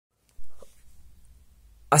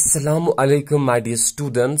Assalamu alaikum, my dear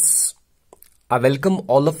students. I welcome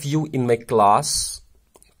all of you in my class.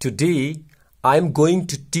 Today, I am going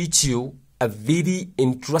to teach you a very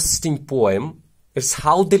interesting poem. It's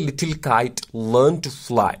How the Little Kite Learned to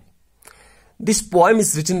Fly. This poem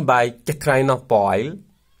is written by Kite.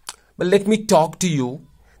 But let me talk to you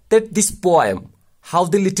that this poem, How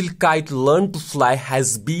the Little Kite Learned to Fly,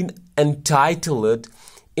 has been entitled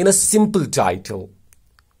in a simple title.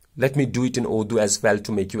 Let me do it in Urdu as well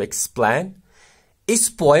to make you explain. इस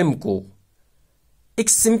poem को एक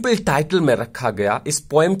simple title में रखा गया। इस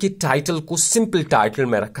poem के title को simple title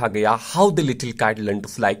में रखा गया, how the little kite learn to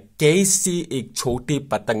fly. कैसे एक छोटे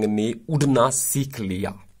पतंग ने उड़ना सीख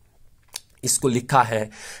लिया। इसको लिखा है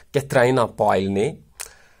कैथरीना पॉयल ने।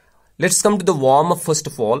 Let's come to the warm up. First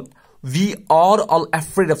of all, we are all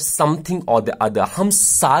afraid of something और द अदर। हम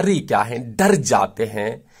सारे क्या हैं, डर जाते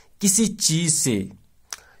हैं किसी चीज से।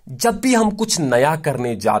 जब भी हम कुछ नया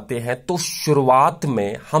करने जाते हैं तो शुरुआत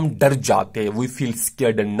में हम डर जाते हैं। We feel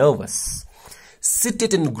scared and nervous. Seat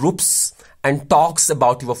it in groups and talks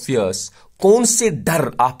about your fears. कौन से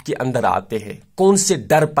डर आपके अंदर आते हैं, कौन से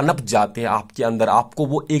डर पनप जाते हैं आपके अंदर, आपको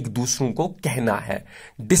वो एक दूसरों को कहना है।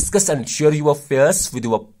 Discuss and share your fears with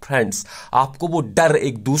your friends. आपको वो डर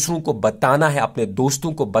एक दूसरों को बताना है, अपने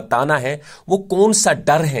दोस्तों को बताना है। वो कौन सा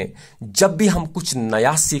डर है। जब भी हम कुछ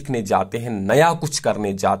नया सीखने जाते हैं, नया कुछ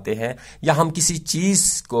करने जाते हैं, या हम किसी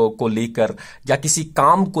चीज को लेकर या किसी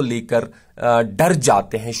काम को लेकर डर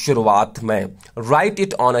जाते हैं शुरुआत में। Right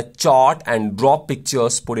it on a chart and draw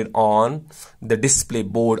pictures, put it on the display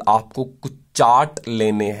board. आपको कुछ चार्ट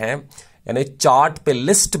लेने हैं, यानी चार्ट पे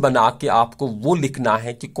लिस्ट बना के आपको वो लिखना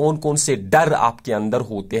है कि कौन कौन से डर आपके अंदर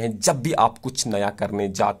होते हैं जब भी आप कुछ नया करने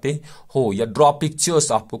जाते हो। या ड्रॉ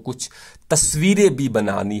पिक्चर्स, आपको कुछ तस्वीरें भी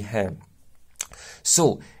बनानी है।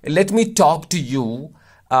 So let me talk to you.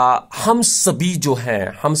 हम सभी जो हैं,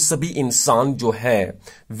 हम सभी इंसान जो है,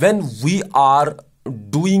 when we are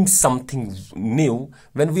doing something new,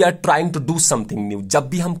 when we are trying to do something new, जब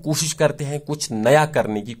भी हम कोशिश करते हैं, कुछ नया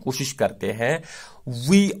करने की कोशिश करते हैं,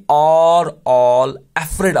 we are all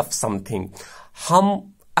afraid of something. हम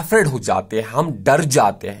अफ्रेड हो जाते हैं, हम डर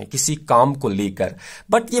जाते हैं किसी काम को लेकर।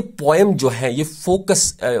 बट ये पोएम जो है, ये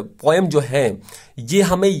फोकस पोएम जो है, ये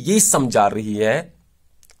हमें ये समझा रही है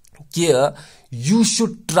कि you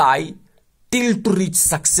should try till two reach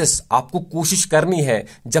success. आपको कोशिश करनी है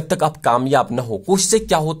जब तक आप कामयाब ना हो। कोशिश से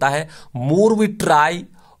क्या होता है, more we try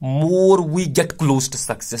more we get close to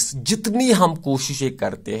success. जितनी हम कोशिशें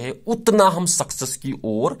करते हैं उतना हम सक्सेस की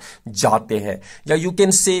ओर जाते हैं। या you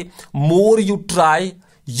can say more you try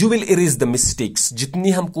you will erase the mistakes. जितनी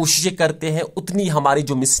हम कोशिशें करते हैं उतनी हमारी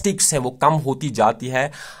जो मिस्टेक्स है वो कम होती जाती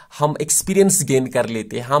है। हम एक्सपीरियंस गेन कर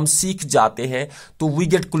लेते हैं, हम सीख जाते हैं, तो we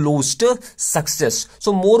get close to success.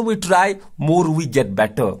 So more we try more we get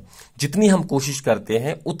better. जितनी हम कोशिश करते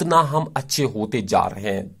हैं उतना हम अच्छे होते जा रहे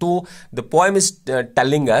हैं। तो the poem is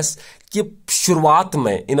telling us कि शुरुआत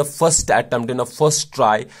में इन a first attempt, in a first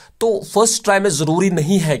try, तो फर्स्ट ट्राई में जरूरी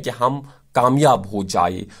नहीं है कि हम कामयाब हो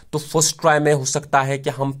जाए। तो फर्स्ट ट्राई में हो सकता है कि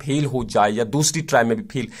हम फेल हो जाए, या दूसरी ट्राई में भी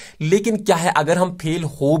फेल। लेकिन क्या है, अगर हम फेल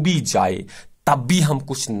हो भी जाए तब भी हम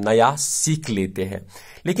कुछ नया सीख लेते हैं।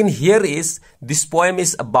 लेकिन here is this poem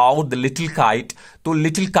is about the little kite. तो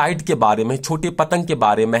लिटिल काइट के बारे में, छोटे पतंग के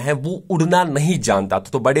बारे में है। वो उड़ना नहीं जानता था,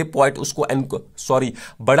 तो बड़े पोएट उसको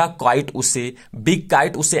बड़ा काइट उसे, बिग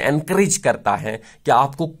काइट उसे एनकरेज करता है कि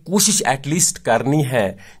आपको कोशिश एटलीस्ट करनी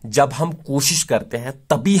है। जब हम कोशिश करते हैं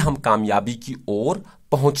तभी हम कामयाबी की ओर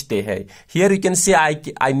पहुंचते हैं। Here you can say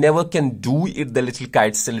I never can do it, the little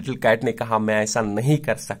kite से। लिटिल काइट ने कहा मैं ऐसा नहीं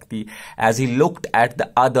कर सकती। As he looked at the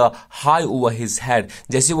other high over his head.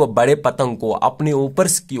 जैसे वो बड़े पतंग को अपने ऊपर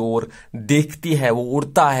की ओर देखती है, वो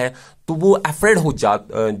उड़ता है, तो वो अफ्रेड हो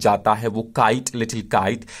जाता है वो काइट, लिटिल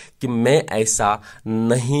काइट, कि मैं ऐसा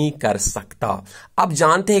नहीं कर सकता। अब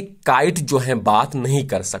जानते हैं काइट जो है बात नहीं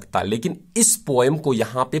कर सकता, लेकिन इस पोएम को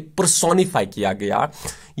यहां पे पर्सोनिफाई किया गया।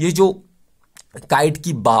 ये जो काइट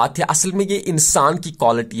की बात है, असल में ये इंसान की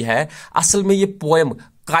क्वालिटी है। असल में ये पोएम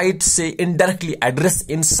काइट से इनडायरेक्टली एड्रेस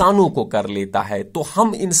इंसानों को कर लेता है। तो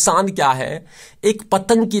हम इंसान क्या है, एक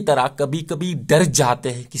पतंग की तरह कभी कभी डर जाते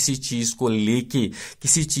हैं किसी चीज को लेके,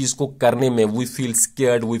 किसी चीज को करने में। We feel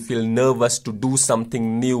scared, we feel nervous to do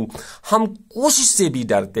something new. हम कोशिश से भी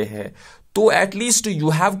डरते हैं। तो at least you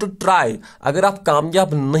have to try. अगर आप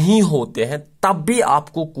कामयाब नहीं होते हैं तब भी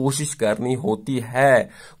आपको कोशिश करनी होती है।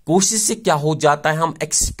 कोशिश से क्या हो जाता है, हम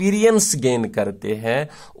एक्सपीरियंस गेन करते हैं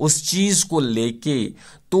उस चीज को लेके।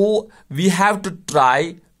 तो we have to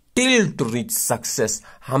try till two reach success.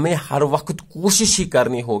 हमें हर वक्त कोशिश ही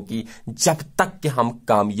करनी होगी जब तक कि हम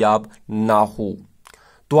कामयाब ना हो।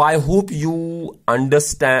 तो I hope you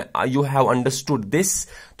understand, you have understood this.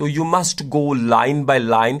 तो you must go line by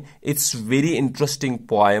line. It's very interesting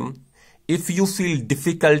poem. If you feel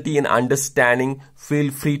difficulty in understanding,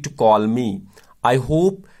 feel free to call me. I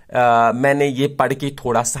hope मैंने ये पढ़ के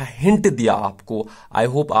थोड़ा सा hint दिया आपको. I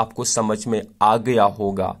hope आपको समझ में आ गया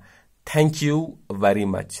होगा. Thank you very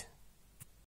much.